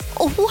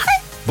What?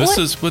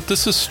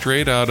 This is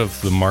straight out of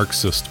the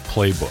Marxist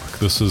playbook.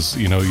 This is,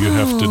 you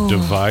have to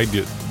divide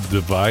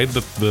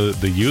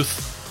the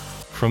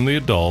youth from the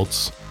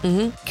adults.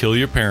 Mm-hmm. Kill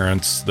your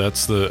parents.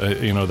 That's the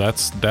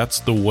that's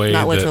the way.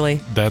 Not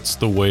literally. That's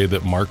the way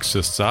that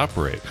Marxists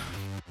operate.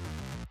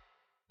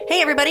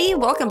 Hey everybody,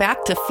 welcome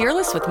back to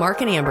Fearless with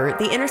Mark and Amber,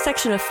 the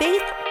intersection of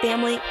faith,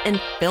 family, and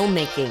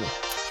filmmaking.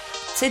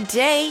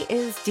 Today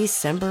is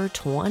December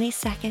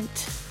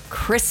 22nd.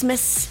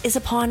 Christmas is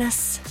upon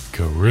us.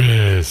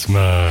 Christmas.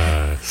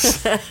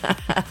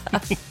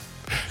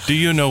 Do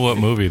you know what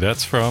movie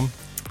that's from?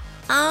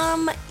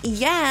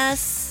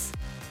 Yes.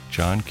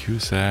 John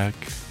Cusack.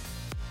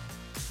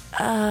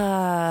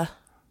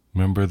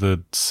 Remember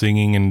the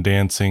singing and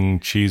dancing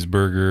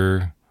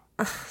cheeseburger?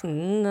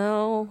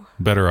 No.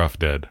 Better Off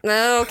Dead.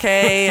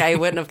 Okay, I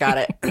wouldn't have got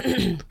it.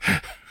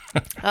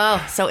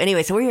 So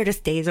we are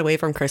just days away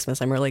from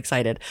Christmas. I'm really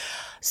excited.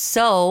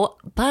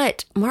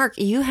 But Mark,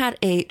 you had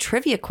a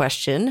trivia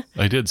question.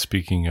 I did,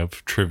 speaking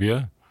of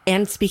trivia.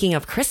 And speaking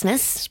of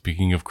Christmas.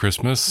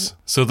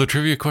 So the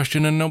trivia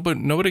question, and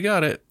nobody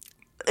got it.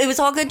 It was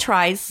all good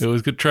tries. It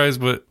was good tries,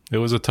 but it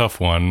was a tough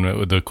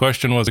one. The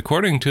question was,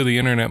 according to the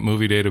Internet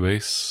Movie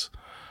Database,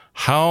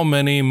 how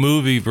many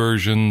movie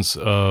versions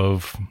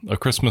of A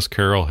Christmas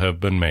Carol have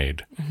been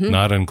made,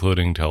 not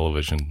including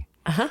television?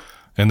 Uh-huh.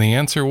 And the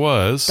answer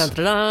was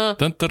 59.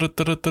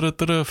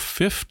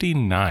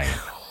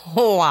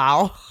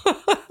 Wow.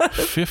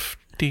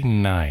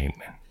 59.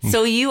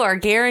 So you are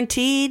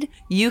guaranteed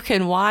you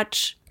can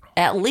watch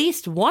at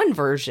least one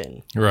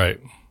version. Right.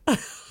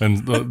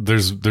 And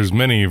there's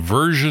many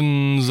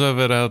versions of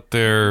it out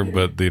there,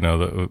 but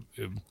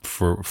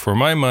for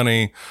my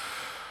money,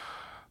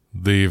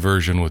 the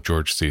version with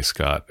George C.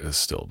 Scott is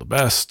still the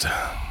best.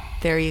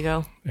 There you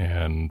go.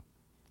 And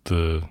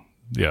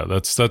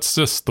that's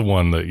just the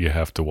one that you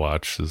have to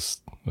watch.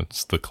 It's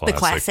the classic. The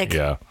classic.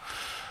 Yeah.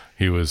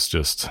 He was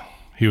just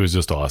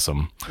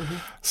awesome. Mm-hmm.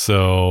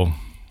 So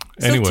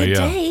anyway,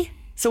 today,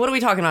 So what are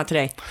we talking about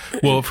today?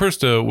 Well,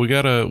 first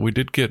we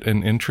did get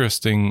an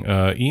interesting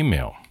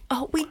email.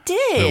 Oh, we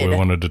did. That we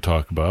wanted to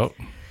talk about.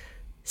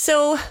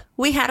 So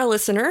we had a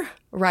listener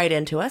write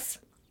into us,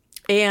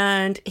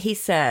 and he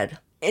said,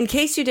 in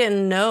case you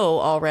didn't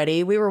know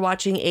already, we were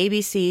watching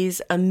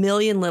ABC's A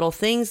Million Little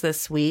Things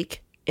this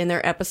week in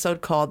their episode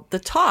called The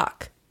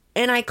Talk.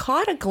 And I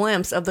caught a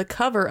glimpse of the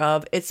cover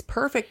of It's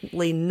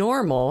Perfectly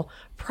Normal,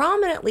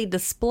 prominently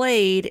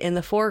displayed in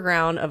the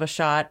foreground of a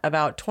shot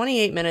about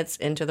 28 minutes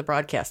into the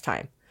broadcast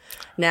time.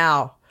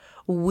 Now,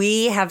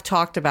 we have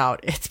talked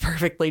about It's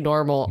Perfectly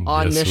Normal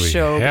on this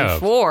show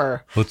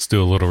before. Let's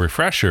do a little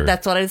refresher.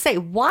 That's what I'd say.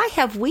 Why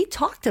have we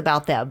talked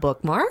about that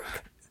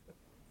bookmark?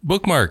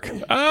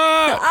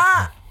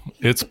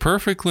 It's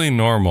Perfectly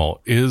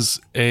Normal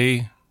is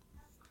an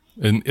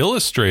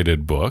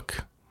illustrated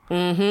book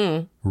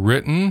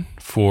written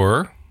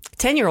for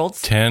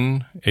 10-year-olds.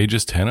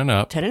 Ages 10 and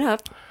up. 10 and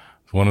up.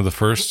 One of the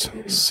first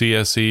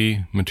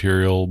CSE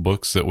material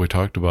books that we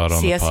talked about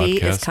on the podcast.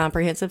 CSE is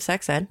Comprehensive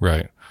Sex Ed.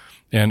 Right.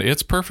 And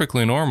It's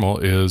Perfectly Normal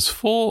is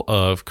full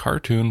of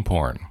cartoon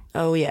porn.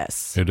 Oh,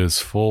 yes. It is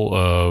full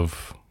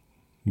of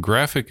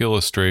graphic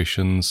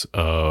illustrations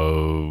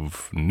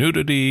of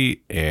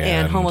nudity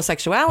and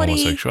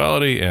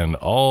homosexuality and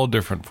all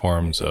different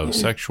forms of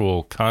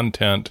sexual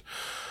content.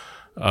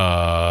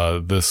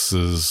 This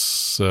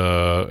is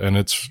and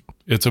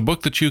it's a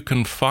book that you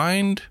can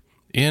find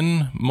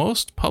in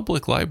most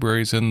public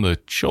libraries in the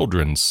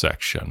children's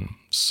section.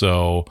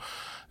 So,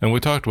 and we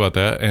talked about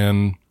that,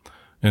 and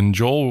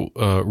Joel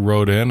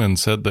wrote in and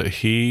said that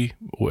he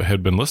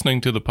had been listening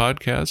to the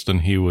podcast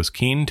and he was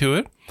keen to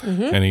it,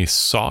 and he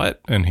saw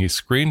it and he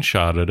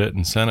screenshotted it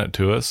and sent it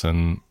to us,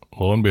 and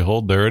lo and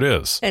behold, there it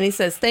is. And he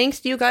says, thanks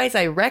to you guys,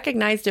 I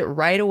recognized it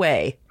right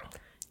away.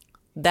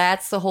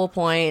 That's the whole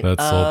point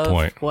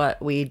of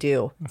what we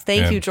do.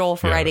 Thank you, Joel,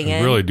 for writing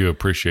in. I really do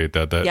appreciate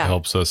that. That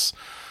helps us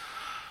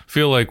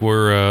feel like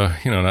we're,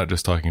 not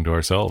just talking to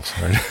ourselves,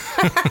 right?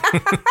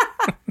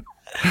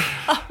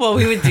 Well,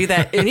 we would do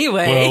that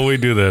anyway. Well, we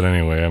do that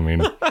anyway. I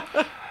mean,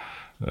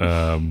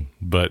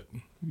 but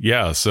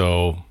yeah,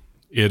 so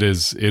it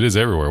is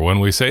everywhere. When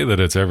we say that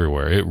it's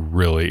everywhere, it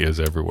really is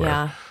everywhere.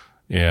 Yeah.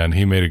 And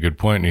he made a good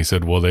point, and he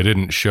said, well, they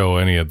didn't show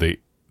any of the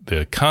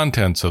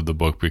contents of the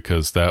book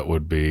because that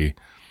would be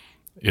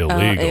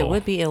illegal. It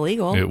would be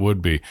illegal. It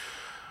would be.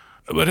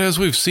 But as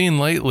we've seen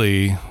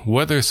lately,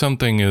 whether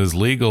something is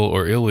legal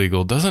or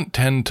illegal doesn't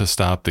tend to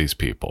stop these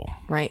people.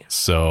 Right.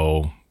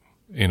 So,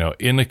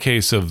 in the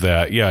case of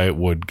that, it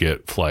would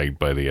get flagged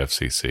by the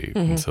FCC.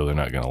 And so they're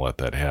not going to let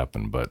that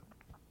happen. But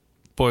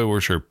boy,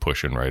 we're sure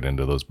pushing right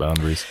into those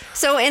boundaries.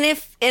 So, and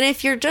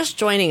if you're just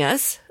joining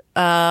us,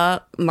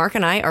 Mark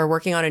and I are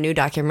working on a new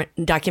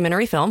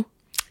documentary film.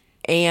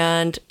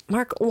 And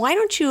Mark, why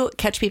don't you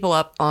catch people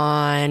up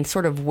on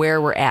sort of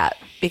where we're at?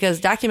 Because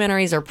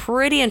documentaries are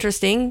pretty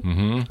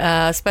interesting,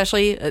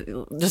 especially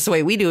just the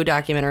way we do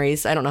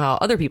documentaries. I don't know how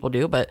other people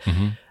do, but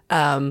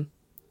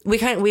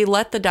we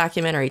let the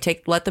documentary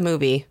let the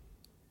movie,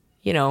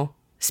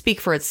 speak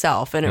for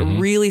itself, and it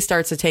really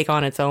starts to take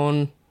on its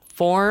own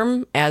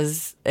form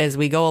as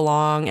we go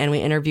along and we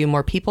interview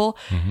more people.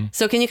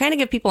 So can you kind of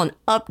give people an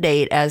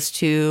update as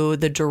to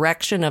the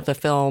direction of the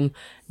film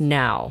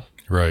now?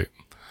 Right.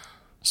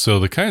 So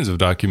the kinds of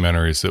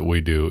documentaries that we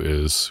do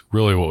is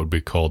really what would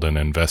be called an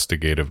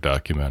investigative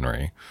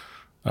documentary.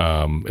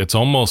 It's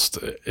almost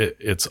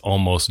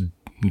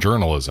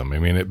journalism. I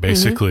mean, it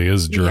basically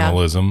is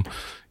journalism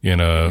in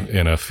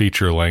a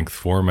feature-length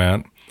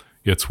format.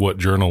 It's what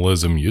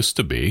journalism used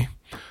to be.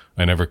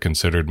 I never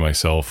considered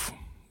myself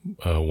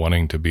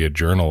wanting to be a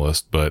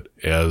journalist, but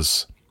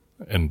as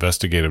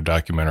investigative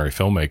documentary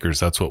filmmakers,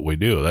 that's what we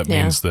do. That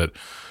means that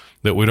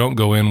we don't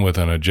go in with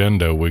an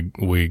agenda.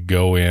 We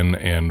go in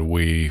and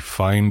we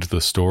find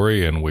the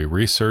story and we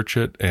research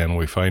it, and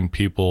we find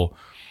people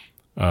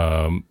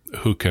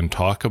who can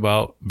talk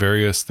about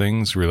various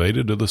things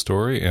related to the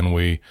story. And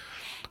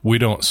we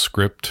don't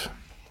script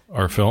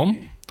our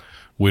film.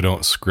 We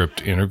don't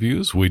script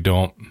interviews. We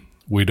don't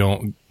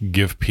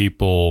give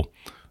people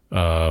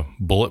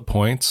bullet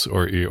points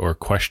or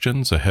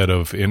questions ahead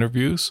of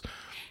interviews.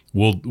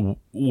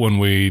 When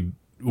we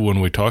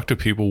talk to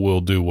people,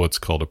 we'll do what's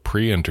called a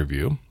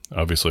pre-interview.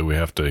 Obviously, we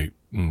have to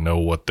know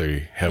what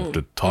they have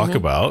to talk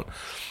about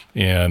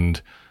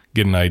and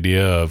get an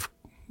idea of,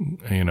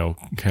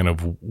 kind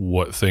of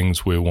what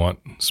things we want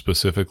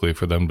specifically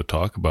for them to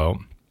talk about.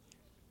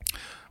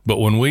 But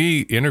when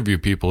we interview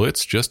people,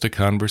 it's just a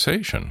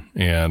conversation.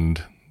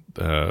 And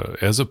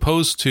as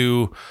opposed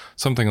to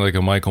something like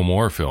a Michael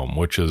Moore film,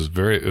 which is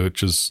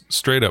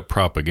straight up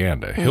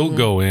propaganda. He'll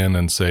go in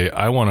and say,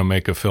 I want to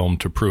make a film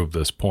to prove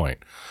this point.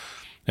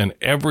 And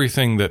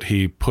everything that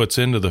he puts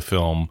into the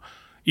film,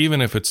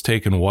 even if it's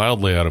taken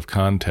wildly out of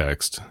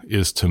context,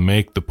 is to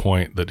make the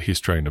point that he's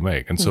trying to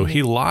make. And so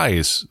he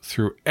lies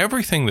through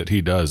everything that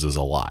he does is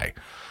a lie.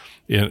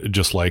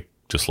 Just like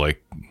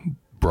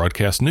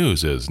broadcast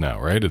news is now,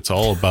 right? It's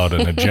all about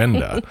an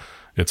agenda.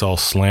 It's all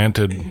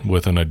slanted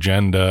with an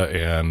agenda,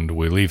 and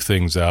we leave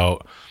things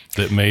out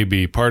that may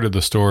be part of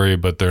the story,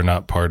 but they're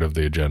not part of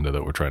the agenda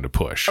that we're trying to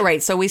push. All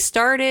right. So we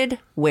started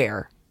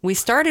where? We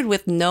started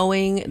with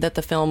knowing that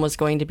the film was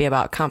going to be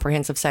about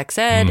comprehensive sex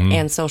ed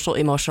and social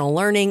emotional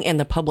learning in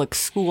the public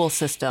school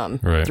system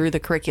through the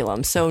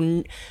curriculum.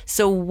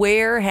 So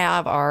where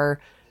have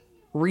our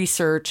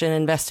research and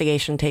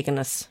investigation taken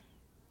us?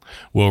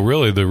 Well,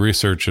 really, the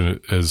research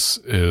is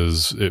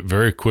it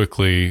very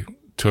quickly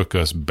took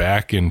us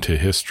back into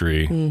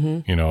history,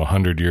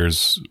 100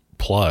 years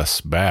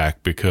plus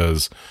back,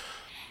 because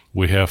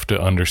we have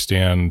to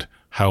understand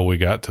how we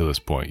got to this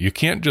point. You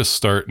can't just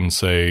start and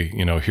say,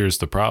 here's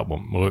the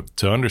problem. Well,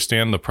 to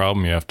understand the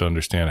problem, you have to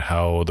understand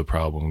how the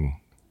problem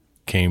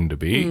came to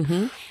be.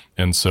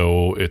 And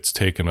so it's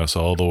taken us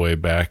all the way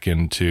back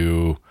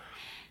into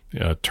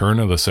turn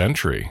of the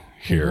century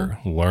here,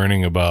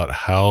 learning about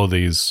how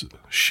these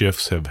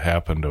shifts have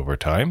happened over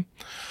time.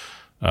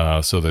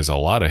 So there's a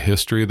lot of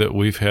history that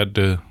we've had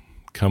to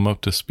come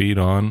up to speed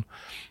on.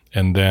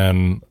 And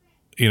then,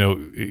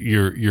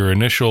 your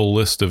initial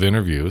list of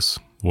interviews,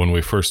 when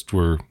we first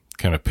were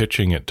kind of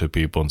pitching it to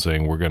people and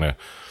saying, we're going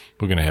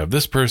to have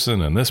this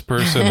person and this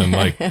person, and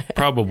like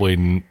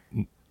probably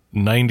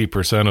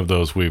 90% of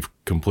those we've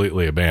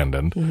completely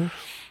abandoned.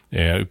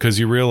 And because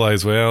you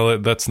realize, well,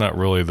 that's not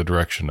really the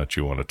direction that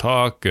you want to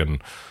talk.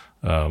 And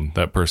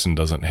that person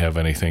doesn't have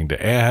anything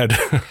to add.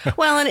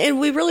 Well, and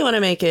we really want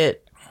to make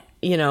it,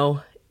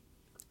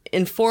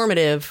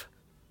 informative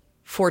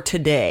for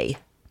today.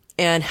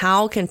 And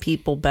how can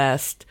people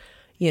best,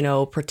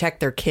 protect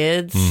their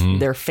kids,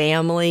 their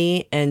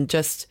family, and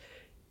just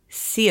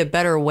see a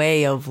better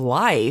way of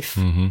life.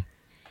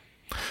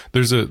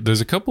 There's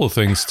a couple of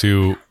things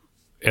too,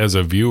 as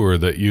a viewer,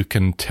 that you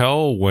can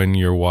tell when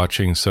you're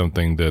watching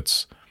something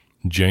that's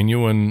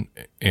genuine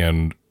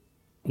and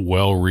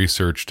well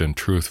researched and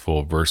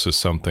truthful versus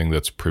something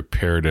that's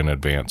prepared in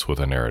advance with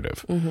a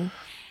narrative.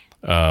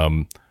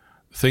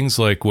 Things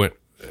like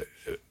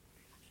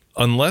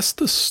unless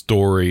the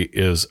story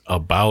is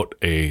about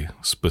a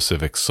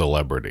specific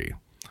celebrity,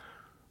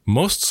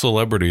 most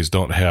celebrities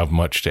don't have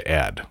much to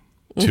add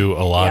to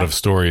a lot of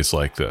stories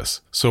like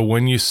this. So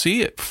when you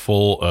see it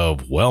full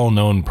of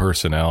well-known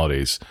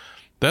personalities,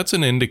 that's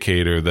an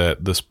indicator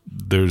that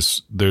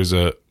there's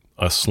a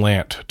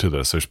slant to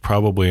this. There's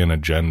probably an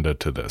agenda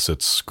to this.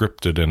 It's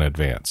scripted in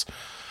advance.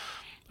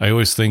 I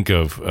always think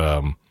of,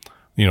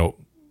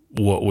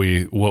 what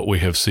we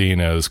have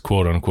seen as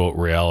quote unquote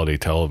reality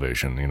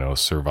television,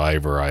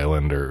 Survivor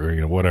Island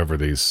or whatever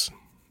these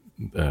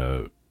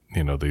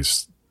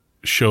these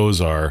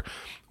shows are,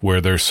 where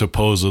they're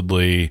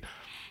supposedly,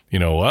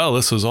 well,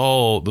 this is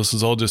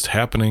all just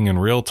happening in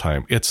real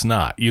time. It's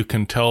not. You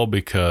can tell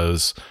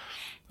because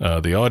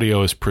the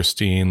audio is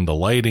pristine, the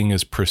lighting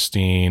is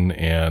pristine,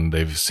 and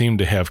they seem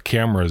to have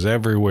cameras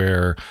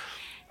everywhere.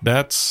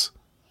 That's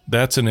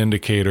an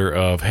indicator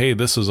of, hey,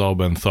 this has all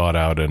been thought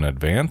out in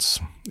advance,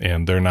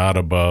 and they're not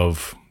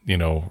above,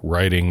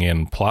 writing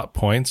in plot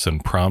points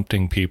and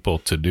prompting people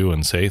to do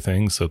and say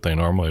things that they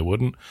normally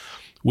wouldn't.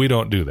 We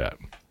don't do that.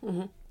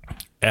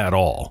 at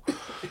all.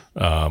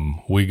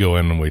 We go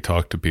in and we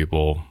talk to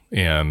people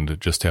and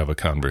just have a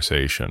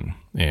conversation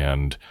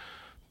and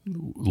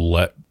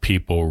let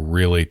people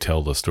really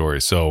tell the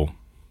story. So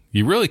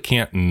you really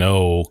can't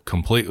know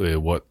completely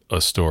what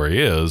a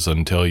story is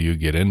until you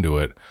get into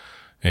it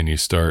and you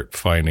start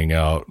finding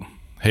out,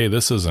 hey,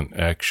 this isn't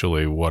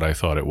actually what I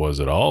thought it was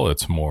at all.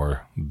 It's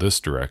more this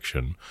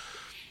direction.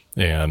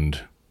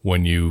 And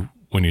when you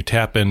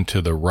tap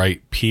into the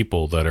right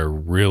people that are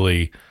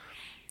really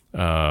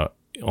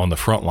on the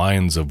front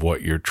lines of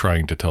what you're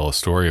trying to tell a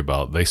story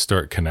about, they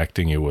start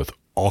connecting you with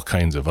all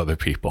kinds of other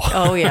people.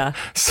 Oh, yeah.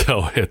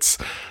 So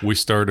we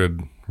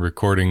started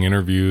recording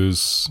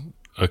interviews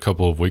a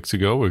couple of weeks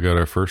ago. We got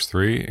our first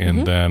 3,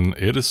 and then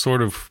it is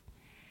sort of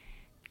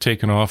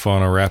taken off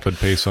on a rapid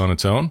pace on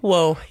its own.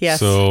 Whoa, yes.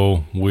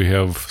 So we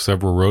have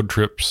several road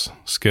trips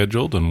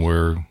scheduled, and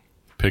we're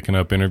picking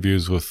up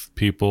interviews with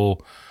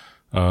people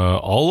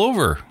all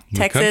over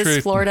Texas, the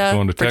country. Florida,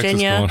 going to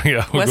Virginia,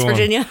 Texas, West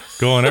Virginia.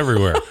 Going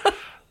everywhere.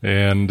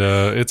 And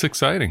it's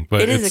exciting.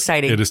 But it is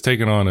exciting. It has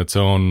taken on its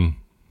own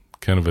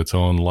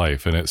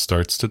life, and it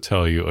starts to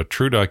tell you, a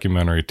true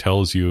documentary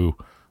tells you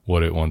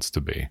what it wants to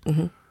be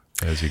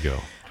as you go.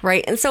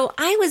 Right. And so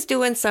I was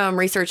doing some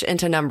research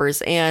into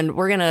numbers, and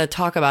we're going to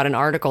talk about an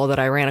article that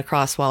I ran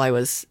across while I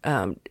was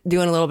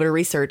doing a little bit of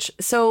research.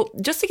 So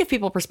just to give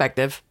people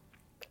perspective,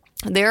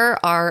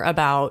 there are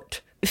about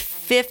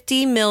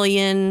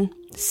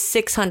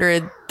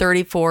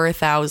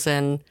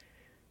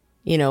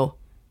 50,634,000,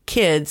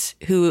 kids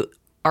who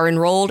are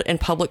enrolled in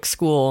public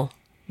school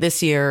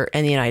this year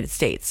in the United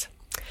States.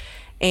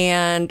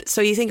 And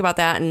so you think about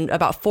that, and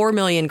about 4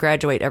 million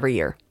graduate every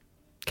year.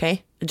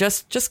 Okay.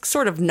 Just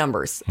sort of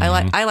numbers.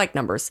 I like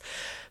numbers.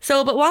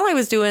 So, but while I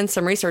was doing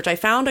some research, I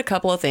found a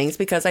couple of things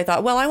because I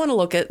thought, well, I want to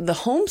look at the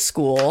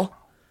homeschool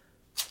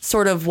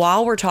sort of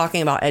while we're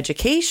talking about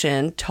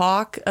education,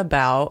 talk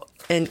about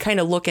and kind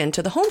of look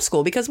into the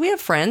homeschool, because we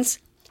have friends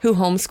who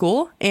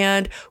homeschool,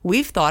 and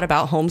we've thought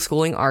about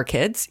homeschooling our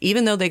kids.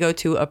 Even though they go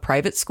to a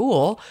private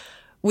school,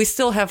 we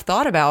still have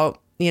thought about,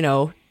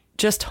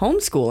 just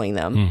homeschooling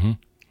them.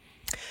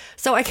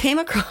 So I came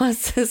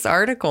across this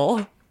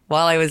article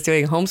while I was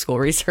doing homeschool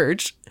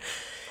research,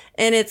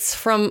 and it's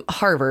from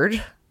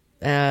Harvard.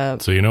 So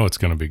it's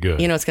going to be good.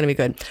 It's going to be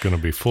good. It's going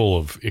to be full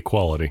of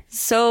equality.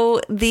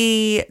 So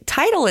the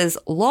title is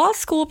Law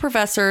School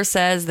Professor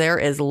Says There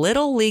is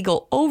Little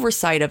Legal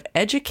Oversight of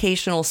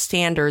Educational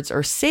Standards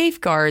or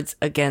Safeguards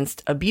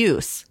Against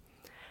Abuse.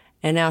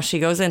 And now she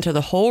goes into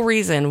the whole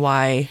reason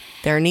why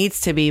there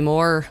needs to be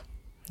more,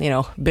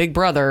 big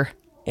brother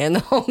in the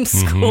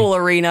homeschool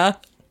arena.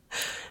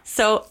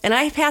 So, and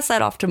I pass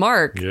that off to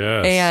Mark.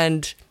 Yes.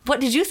 And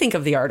what did you think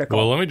of the article?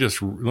 Well, let me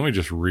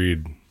just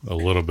read a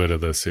little bit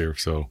of this here.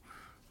 So,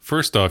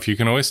 first off, you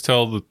can always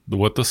tell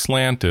what the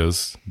slant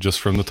is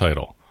just from the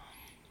title.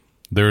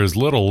 There is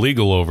little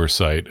legal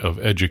oversight of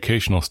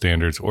educational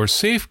standards or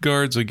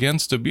safeguards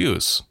against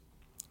abuse.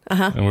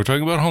 And we're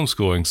talking about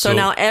homeschooling. So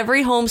now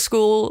every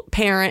homeschool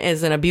parent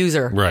is an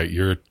abuser. Right.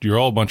 You're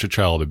all a bunch of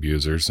child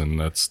abusers, and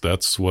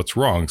that's what's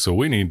wrong. So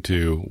we need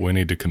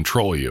to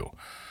control you.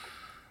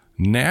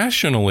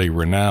 Nationally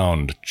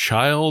renowned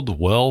child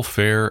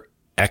welfare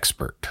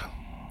expert.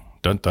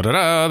 Dun, da, da,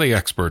 da, the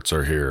experts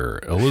are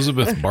here.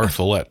 Elizabeth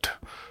Bartholet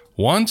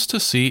wants to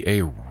see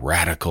a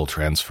radical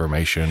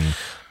transformation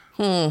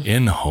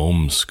in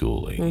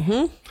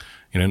homeschooling.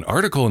 In an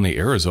article in the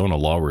Arizona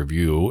Law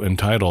Review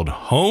entitled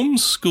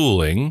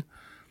Homeschooling,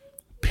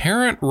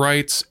 Parent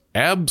Rights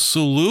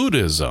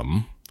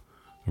Absolutism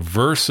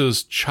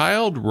versus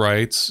Child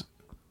Rights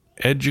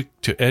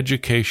to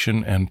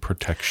Education and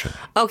Protection.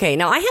 Okay,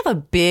 now I have a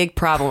big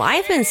problem.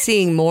 I've been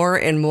seeing more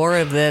and more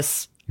of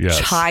this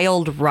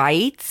child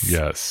rights.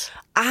 Yes.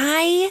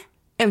 I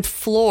am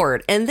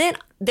floored. And then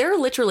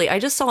I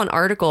just saw an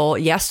article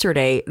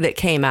yesterday that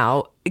came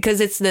out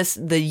because it's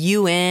the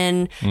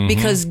UN,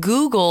 because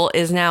Google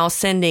is now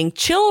sending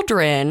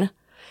children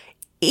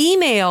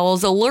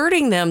emails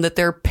alerting them that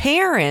their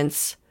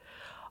parents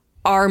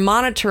are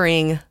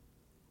monitoring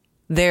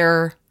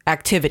their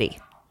activity.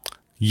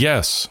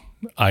 Yes,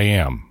 I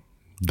am.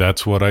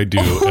 That's what I do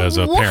as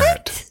a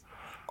parent.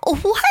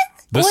 What?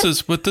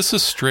 This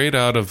is straight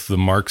out of the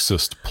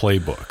Marxist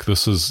playbook.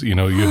 This is, you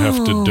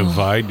have to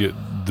divide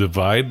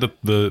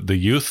the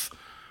youth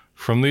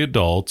from the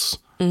adults,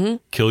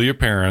 kill your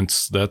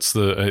parents. That's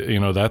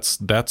the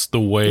that's the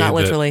way. Not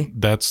literally.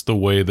 That's the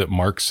way that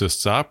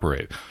Marxists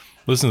operate.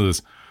 Listen to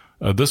this.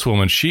 This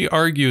woman, she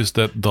argues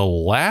that the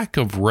lack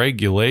of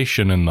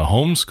regulation in the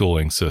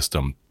homeschooling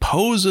system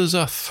poses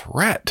a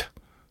threat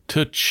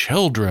to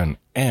children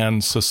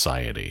and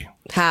society.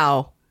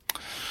 How?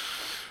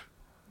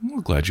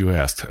 Well, glad you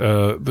asked.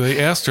 They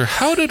asked her,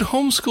 how did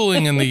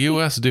homeschooling in the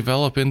U.S.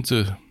 develop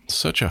into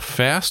such a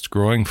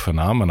fast-growing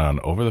phenomenon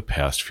over the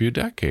past few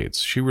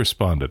decades? She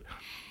responded,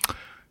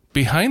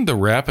 behind the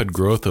rapid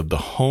growth of the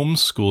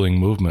homeschooling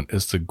movement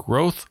is the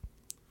growth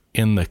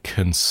in the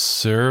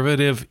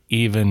conservative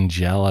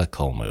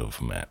evangelical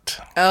movement.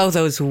 Oh,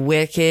 those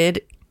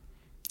wicked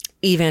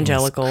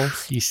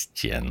evangelicals.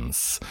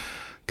 Christians.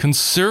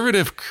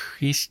 Conservative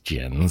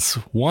Christians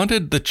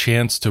wanted the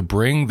chance to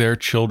bring their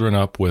children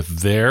up with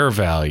their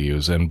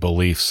values and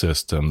belief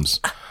systems.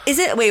 Is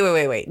it?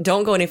 Wait.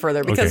 Don't go any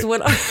further because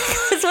when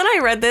I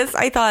read this,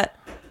 I thought,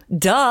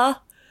 duh.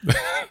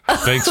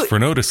 Thanks for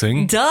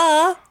noticing.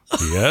 Duh.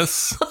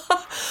 Yes.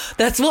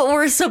 That's what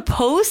we're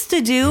supposed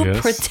to do.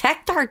 Yes.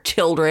 Protect our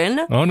children.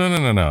 Oh,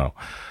 no.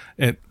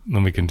 Let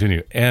me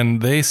continue.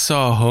 And they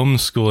saw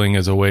homeschooling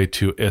as a way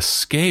to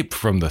escape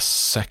from the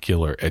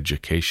secular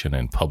education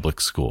in public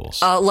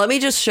schools. Let me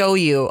just show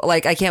you. I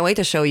can't wait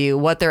to show you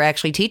what they're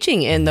actually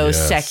teaching in those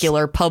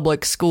secular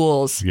public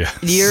schools. Yes.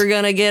 You're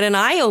going to get an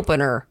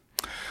eye-opener.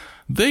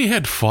 They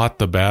had fought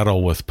the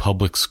battle with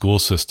public school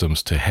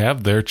systems to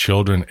have their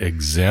children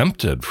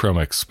exempted from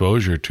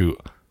exposure to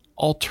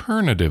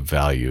alternative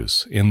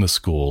values in the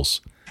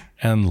schools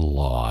and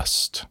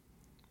lost.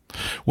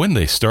 When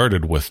they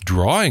started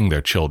withdrawing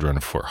their children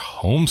for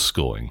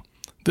homeschooling,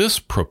 this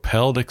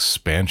propelled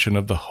expansion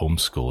of the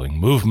homeschooling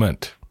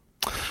movement.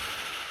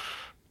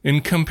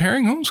 In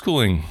comparing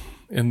homeschooling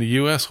in the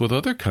U.S. with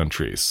other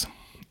countries,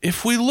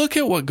 if we look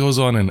at what goes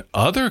on in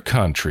other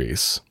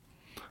countries,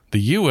 the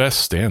U.S.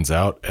 stands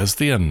out as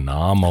the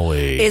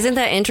anomaly. Isn't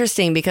that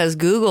interesting? Because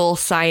Google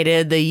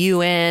cited the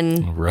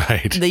UN,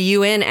 the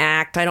UN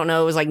Act. I don't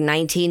know. It was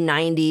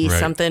 1990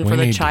 something for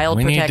the child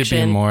protection. We need to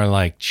be more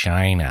like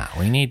China.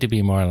 We need to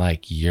be more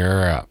like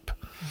Europe.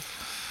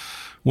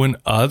 When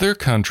other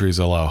countries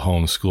allow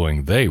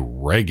homeschooling, they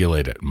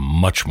regulate it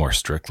much more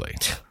strictly.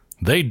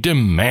 They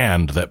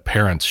demand that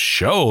parents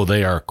show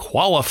they are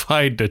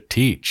qualified to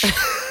teach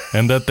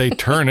and that they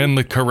turn in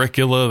the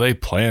curricula they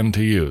plan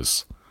to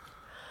use.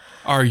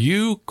 Are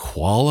you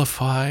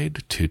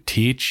qualified to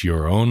teach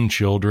your own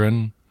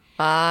children?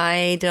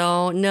 I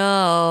don't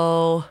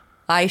know.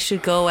 I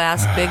should go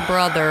ask Big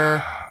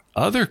Brother.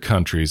 Other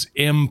countries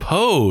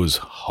impose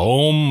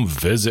home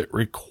visit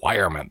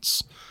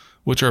requirements,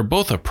 which are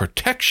both a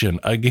protection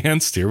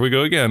against, here we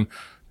go again,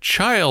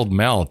 child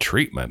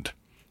maltreatment,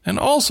 and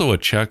also a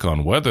check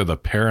on whether the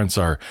parents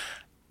are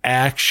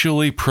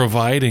actually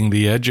providing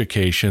the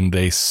education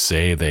they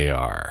say they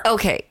are.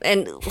 Okay,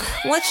 and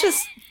let's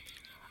just...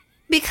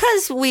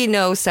 Because we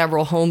know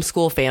several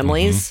homeschool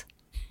families,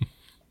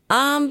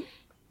 I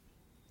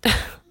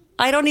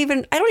don't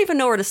even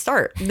know where to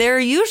start. They're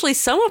usually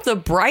some of the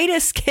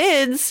brightest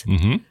kids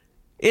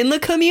in the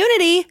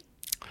community.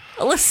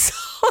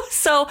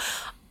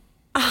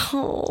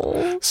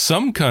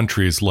 Some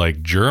countries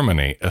like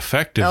Germany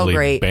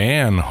effectively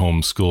ban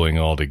homeschooling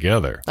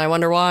altogether. I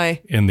wonder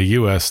why. In the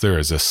U.S., there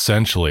is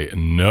essentially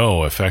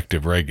no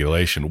effective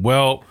regulation.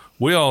 Well,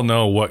 we all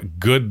know what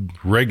good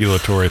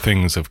regulatory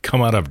things have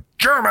come out of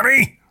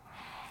Germany.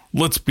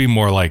 Let's be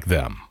more like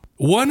them.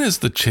 One is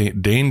the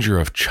danger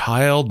of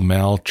child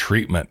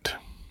maltreatment.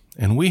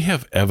 And we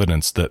have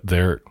evidence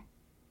that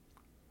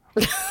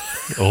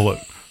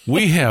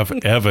we have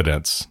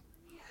evidence,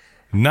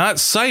 not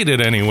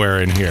cited anywhere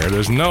in here.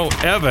 There's no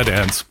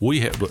evidence.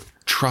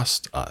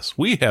 Trust us.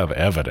 We have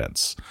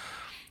evidence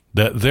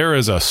that there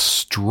is a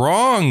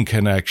strong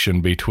connection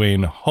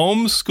between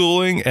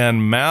homeschooling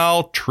and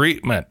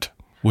maltreatment,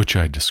 which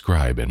I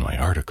describe in my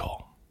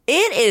article.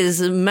 It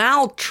is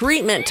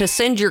maltreatment to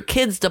send your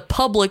kids to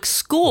public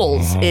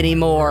schools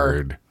anymore.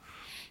 Lord.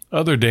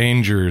 Other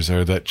dangers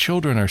are that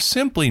children are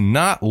simply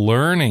not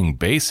learning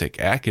basic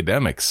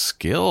academic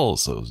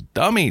skills, those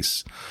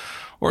dummies,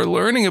 or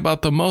learning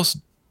about the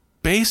most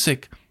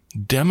basic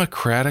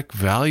democratic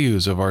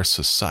values of our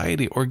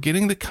society, or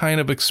getting the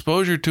kind of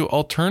exposure to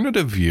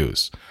alternative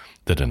views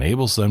that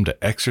enables them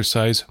to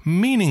exercise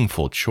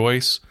meaningful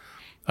choice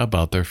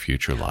about their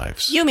future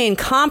lives. You mean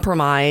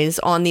compromise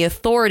on the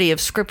authority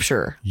of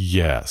Scripture?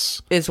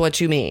 Yes. Is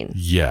what you mean?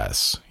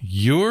 Yes.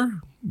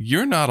 You're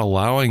not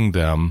allowing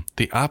them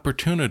the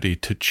opportunity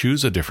to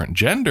choose a different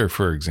gender,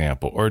 for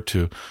example, or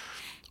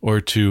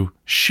to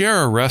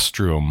share a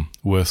restroom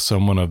with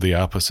someone of the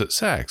opposite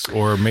sex,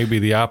 or maybe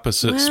the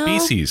opposite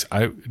species.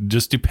 It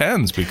just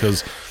depends,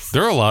 because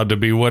they're allowed to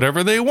be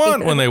whatever they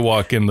want when they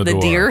walk in the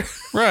door. The deer.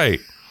 Right.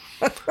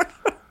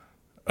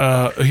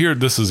 Here,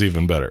 this is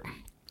even better.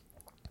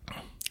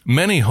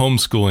 Many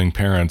homeschooling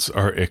parents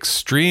are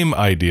extreme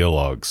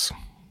ideologues.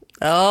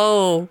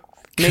 Oh,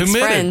 mixed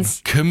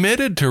friends.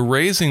 Committed to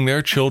raising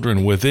their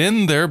children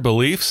within their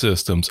belief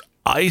systems,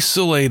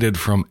 isolated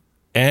from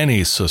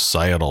any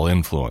societal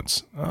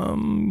influence.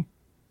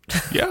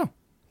 Yeah.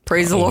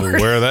 Praise the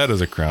Lord. Wear that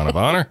as a crown of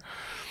honor.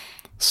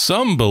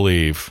 Some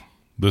believe,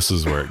 this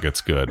is where it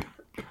gets good.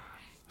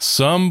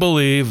 Some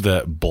believe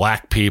that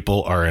black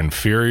people are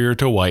inferior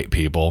to white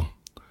people,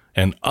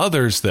 and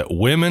others that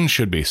women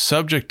should be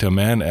subject to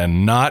men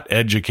and not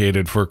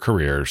educated for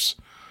careers,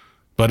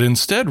 but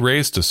instead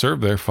raised to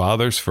serve their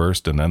fathers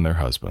first and then their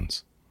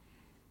husbands.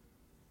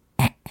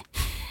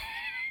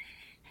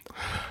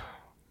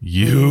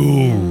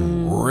 You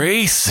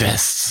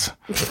racists.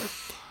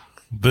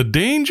 The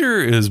danger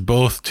is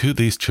both to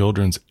these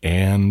children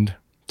and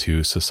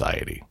to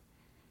society.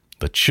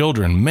 The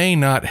children may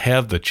not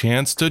have the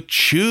chance to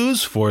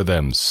choose for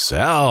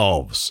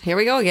themselves. Here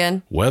we go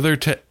again. Whether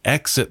to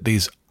exit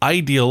these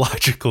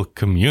ideological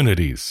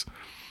communities,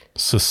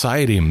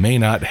 society may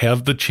not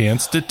have the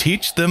chance to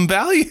teach them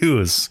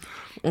values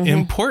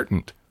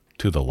important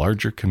to the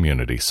larger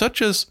community,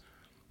 such as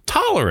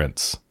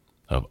tolerance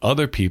of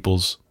other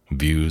people's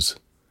views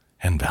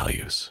and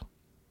values.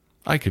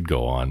 I could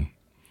go on.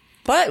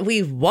 But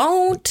we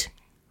won't.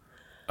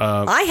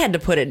 I had to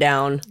put it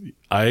down.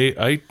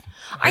 I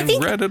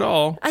read it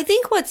all. I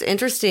think what's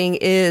interesting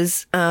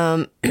is,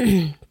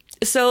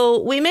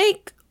 so we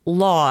make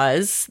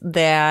laws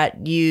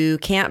that you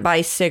can't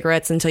buy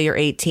cigarettes until you're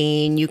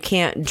 18. You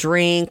can't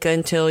drink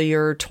until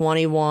you're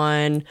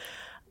 21.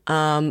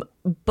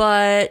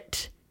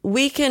 But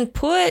we can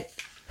put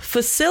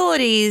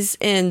facilities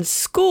in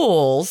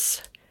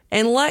schools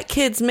and let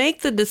kids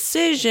make the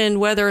decision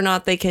whether or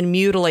not they can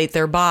mutilate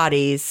their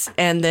bodies,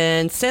 and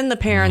then send the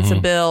parents a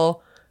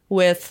bill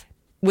with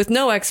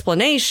no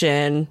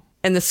explanation,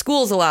 and the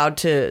school's allowed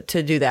to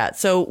do that.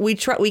 So we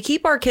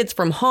keep our kids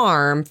from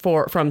harm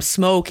from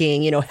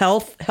smoking,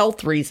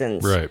 health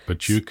reasons. Right,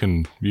 but you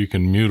can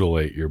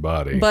mutilate your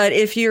body. But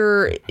if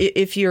you're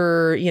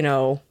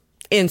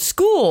in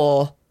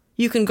school,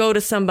 you can go to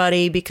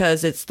somebody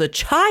because it's the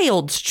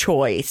child's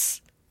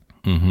choice.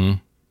 Mm-hmm.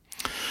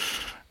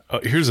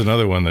 Here's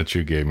another one that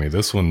you gave me.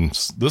 This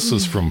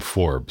is from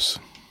Forbes.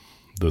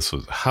 This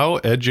was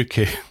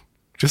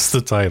just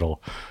the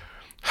title.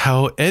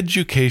 How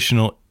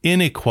educational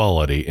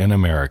inequality in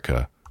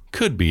America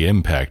could be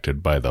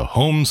impacted by the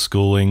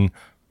homeschooling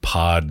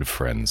pod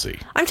frenzy.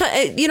 I'm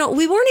telling you,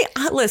 we weren't.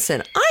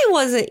 Listen, I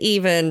wasn't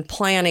even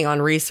planning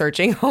on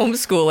researching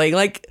homeschooling.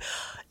 Like,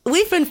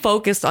 we've been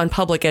focused on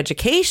public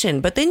education,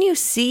 but then you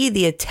see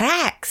the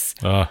attacks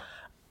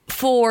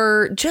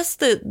for just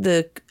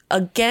the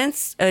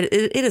against.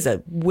 It is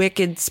a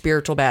wicked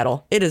spiritual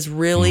battle. It is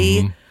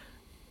really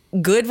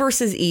good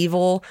versus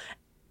evil.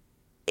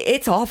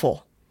 It's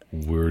awful.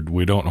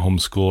 We don't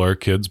homeschool our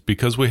kids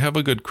because we have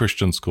a good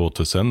Christian school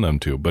to send them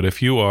to. But if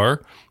you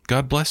are,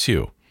 God bless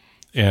you,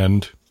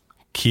 and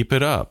keep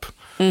it up.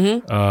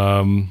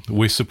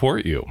 We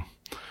support you.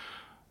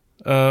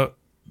 Let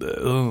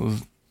me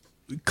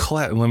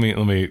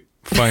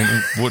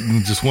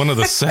find just one of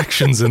the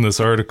sections in this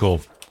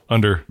article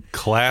under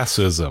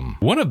classism.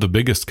 One of the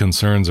biggest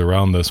concerns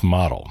around this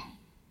model,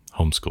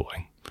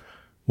 homeschooling.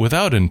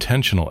 Without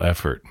intentional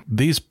effort,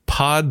 these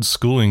pod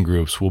schooling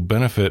groups will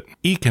benefit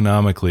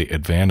economically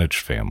advantaged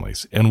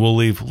families and will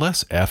leave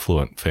less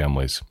affluent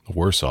families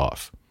worse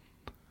off,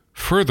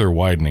 further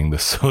widening the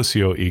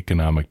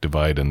socioeconomic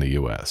divide in the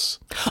U.S.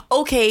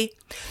 Okay,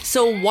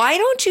 so why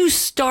don't you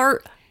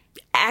start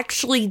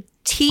actually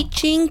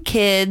teaching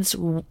kids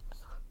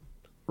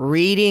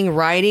reading,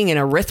 writing, and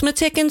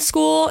arithmetic in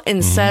school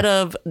instead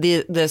of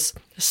this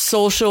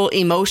social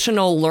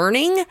emotional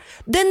learning?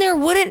 Then there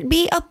wouldn't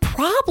be a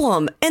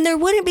problem and there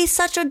wouldn't be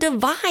such a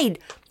divide.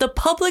 The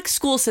public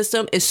school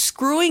system is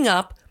screwing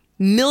up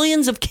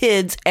millions of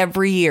kids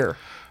every year.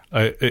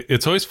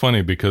 It's always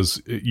funny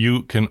because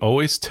you can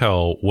always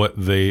tell what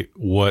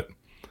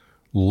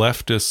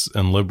leftists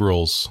and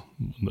liberals,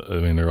 I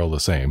mean, they're all the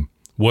same,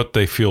 what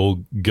they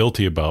feel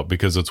guilty about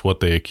because it's what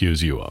they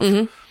accuse you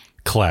of.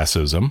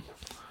 Classism,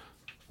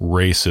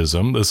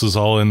 racism. This is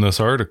all in this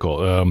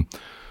article.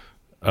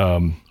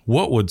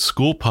 What would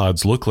school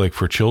pods look like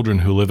for children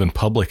who live in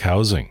public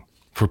housing,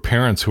 for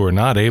parents who are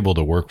not able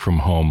to work from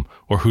home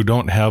or who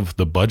don't have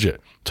the budget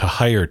to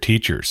hire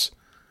teachers?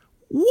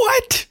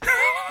 What?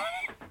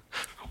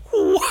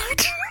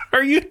 What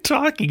are you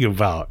talking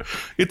about?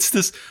 It's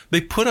this,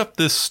 they put up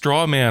this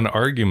straw man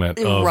argument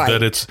of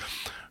that it's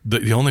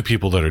the only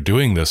people that are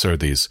doing this are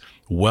these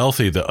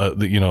wealthy, this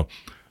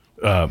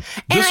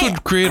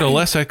would create a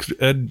less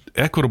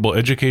equitable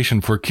education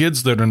for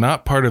kids that are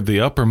not part of the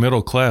upper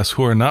middle class,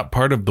 who are not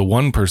part of the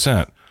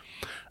 1%.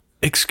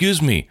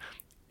 Excuse me,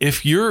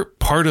 if you're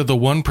part of the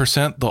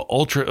 1%, the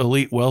ultra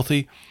elite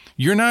wealthy,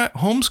 you're not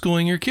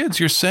homeschooling your kids.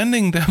 You're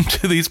sending them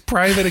to these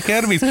private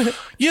academies.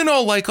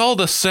 Like all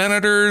the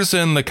senators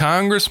and the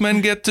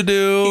congressmen get to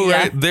do,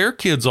 right? Their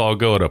kids all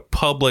go to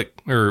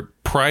public or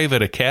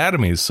private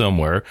academies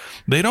somewhere.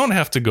 They don't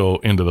have to go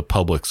into the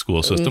public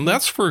school system.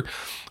 That's for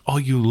all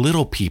you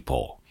little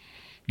people.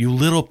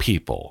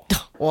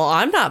 Well,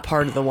 I'm not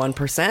part of the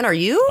 1%. Are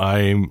you?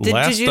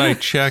 I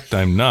checked,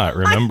 I'm not.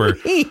 Remember,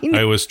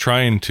 I was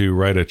trying to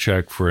write a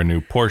check for a new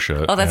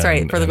Porsche. Oh, that's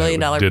right. For the $1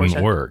 million Porsche.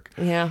 Didn't work.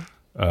 Yeah.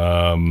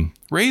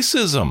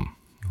 Racism,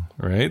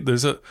 right?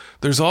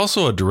 There's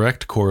also a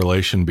direct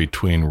correlation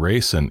between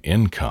race and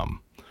income.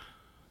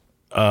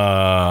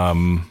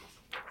 Wow.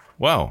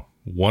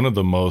 One of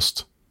the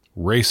most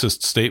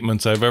racist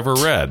statements I've ever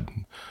read.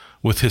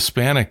 With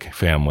Hispanic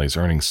families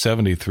earning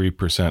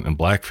 73% and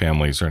black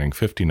families earning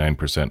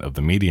 59% of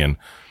the median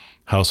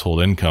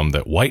household income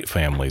that white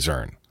families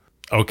earn.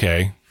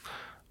 Okay.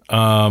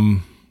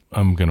 I'm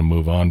going to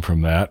move on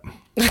from that.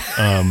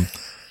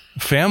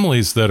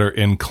 Families that are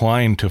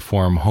inclined to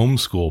form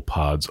homeschool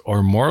pods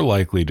are more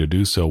likely to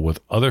do so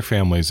with other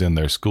families in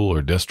their school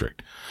or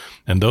district.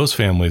 And those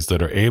families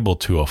that are able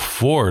to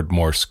afford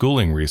more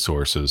schooling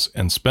resources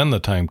and spend the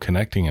time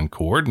connecting and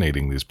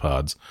coordinating these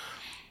pods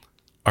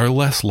are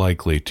less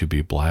likely to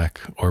be black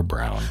or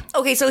brown.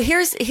 Okay, so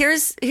here's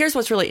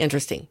what's really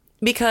interesting,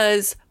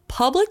 because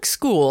public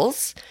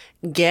schools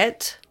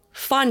get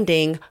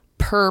funding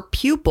per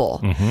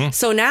pupil.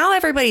 So now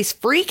everybody's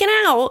freaking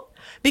out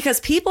because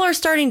people are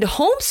starting to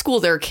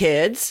homeschool their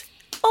kids.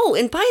 Oh,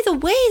 and by the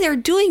way, they're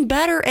doing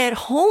better at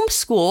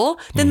homeschool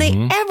than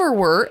they ever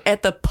were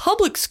at the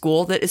public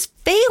school that is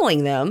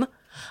failing them.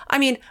 I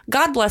mean,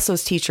 God bless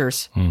those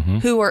teachers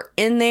who are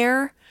in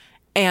there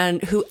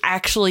and who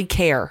actually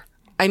care.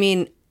 I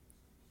mean,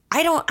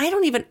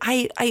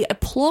 I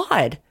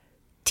applaud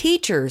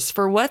teachers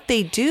for what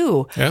they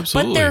do.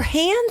 Absolutely. But their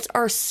hands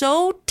are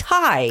so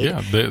tied.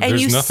 Yeah,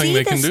 there's nothing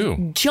they can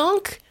do.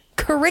 Junk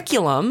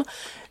curriculum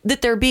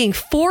that they're being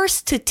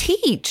forced to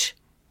teach.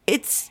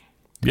 It's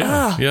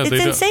it's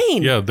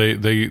insane. Yeah,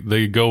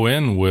 they go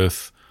in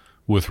with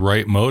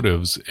right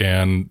motives,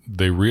 and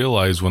they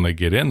realize when they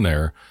get in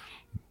there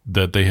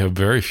that they have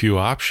very few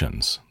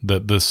options.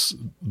 That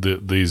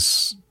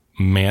these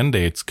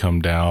mandates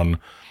come down,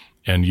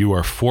 and you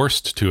are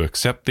forced to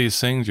accept these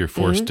things. You're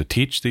forced to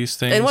teach these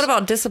things. And what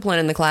about discipline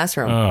in the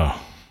classroom? Oh,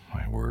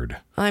 my word.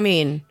 I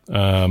mean,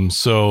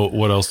 so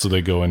what else do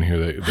they go in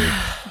here?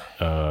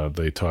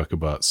 They talk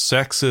about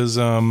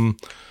sexism.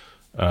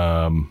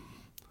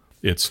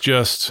 It's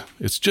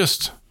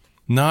just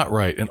not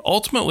right. And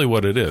ultimately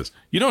what it is,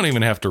 you don't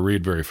even have to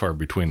read very far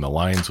between the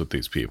lines with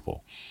these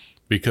people,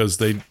 because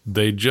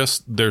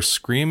they're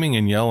screaming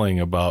and yelling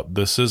about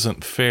this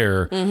isn't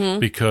fair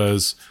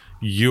because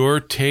you're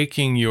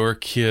taking your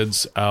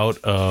kids out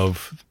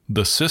of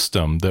the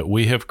system that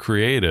we have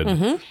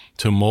created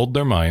to mold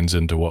their minds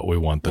into what we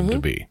want them to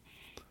be.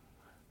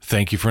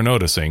 Thank you for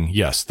noticing.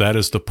 Yes, that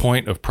is the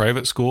point of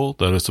private school.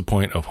 That is the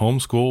point of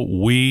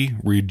homeschool. We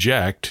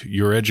reject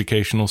your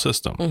educational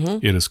system.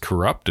 It is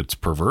corrupt. It's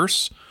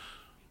perverse.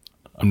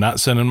 I'm not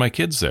sending my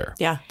kids there.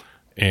 Yeah.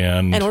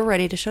 And we're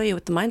ready to show you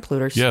with the Mind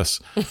Polluters. Yes.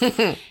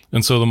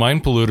 And so the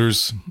Mind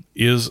Polluters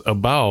is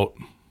about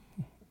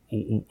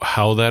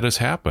how that has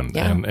happened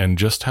and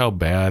just how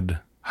bad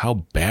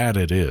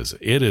it is.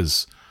 It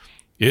is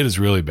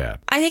really bad.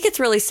 I think it's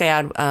really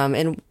sad.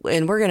 And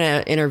we're going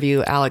to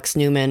interview Alex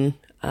Newman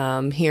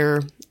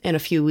here in a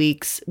few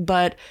weeks.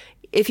 But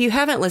if you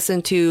haven't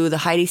listened to the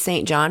Heidi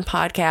St. John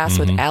podcast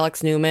with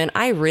Alex Newman,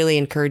 I really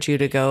encourage you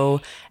to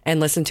go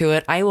and listen to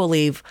it. I will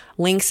leave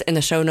links in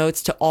the show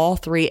notes to all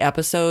 3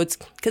 episodes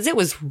because it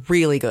was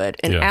really good.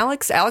 And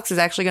Alex is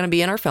actually going to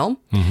be in our film.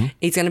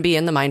 He's going to be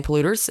in the Mind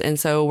Polluters. And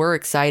so we're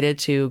excited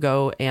to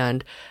go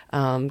and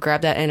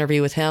grab that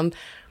interview with him,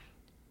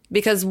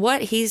 because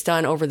what he's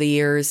done over the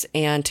years,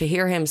 and to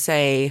hear him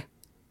say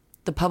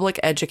the public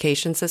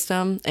education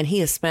system, and he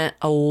has spent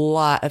a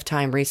lot of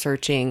time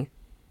researching,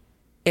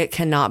 it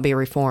cannot be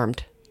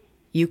reformed.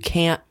 You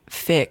can't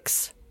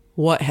fix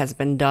what has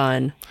been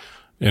done.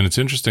 And it's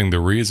interesting,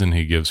 the reason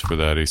he gives for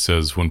that. He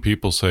says when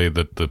people say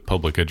that the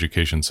public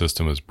education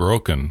system is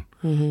broken,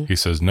 he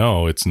says,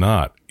 no, it's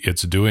not.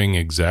 It's doing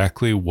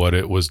exactly what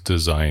it was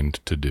designed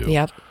to do.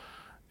 Yep.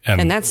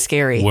 And that's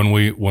scary. When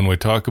we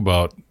talk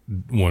about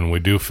when we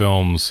do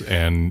films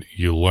and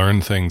you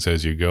learn things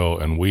as you go,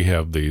 and we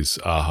have these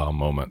aha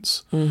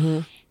moments,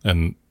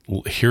 and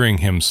hearing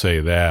him say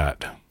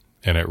that,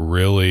 and it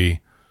really,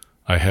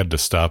 I had to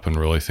stop and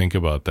really think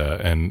about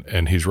that.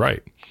 And he's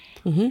right.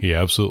 He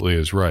absolutely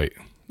is right.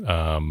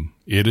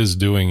 It is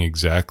doing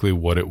exactly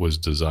what it was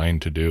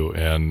designed to do.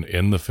 And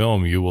in the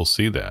film, you will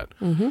see that,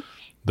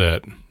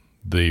 that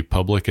the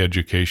public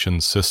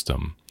education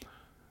system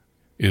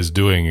is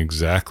doing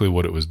exactly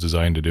what it was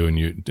designed to do.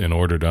 And in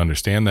order to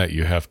understand that,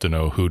 you have to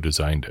know who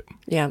designed it.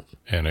 Yeah.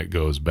 And it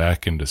goes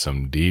back into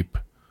some deep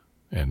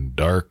and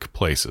dark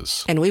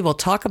places. And we will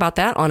talk about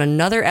that on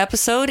another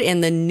episode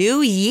in the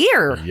new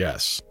year.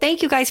 Yes.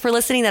 Thank you guys for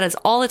listening. That is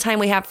all the time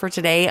we have for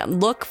today.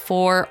 Look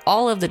for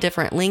all of the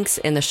different links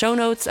in the show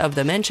notes of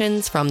the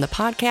mentions from the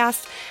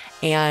podcast,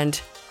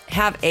 and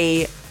have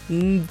a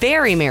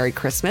very Merry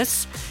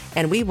Christmas.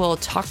 And we will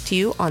talk to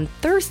you on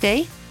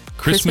Thursday,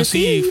 Christmas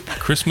Eve.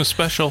 Christmas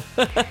special.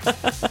 All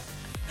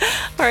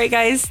right,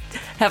 guys.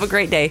 Have a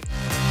great day.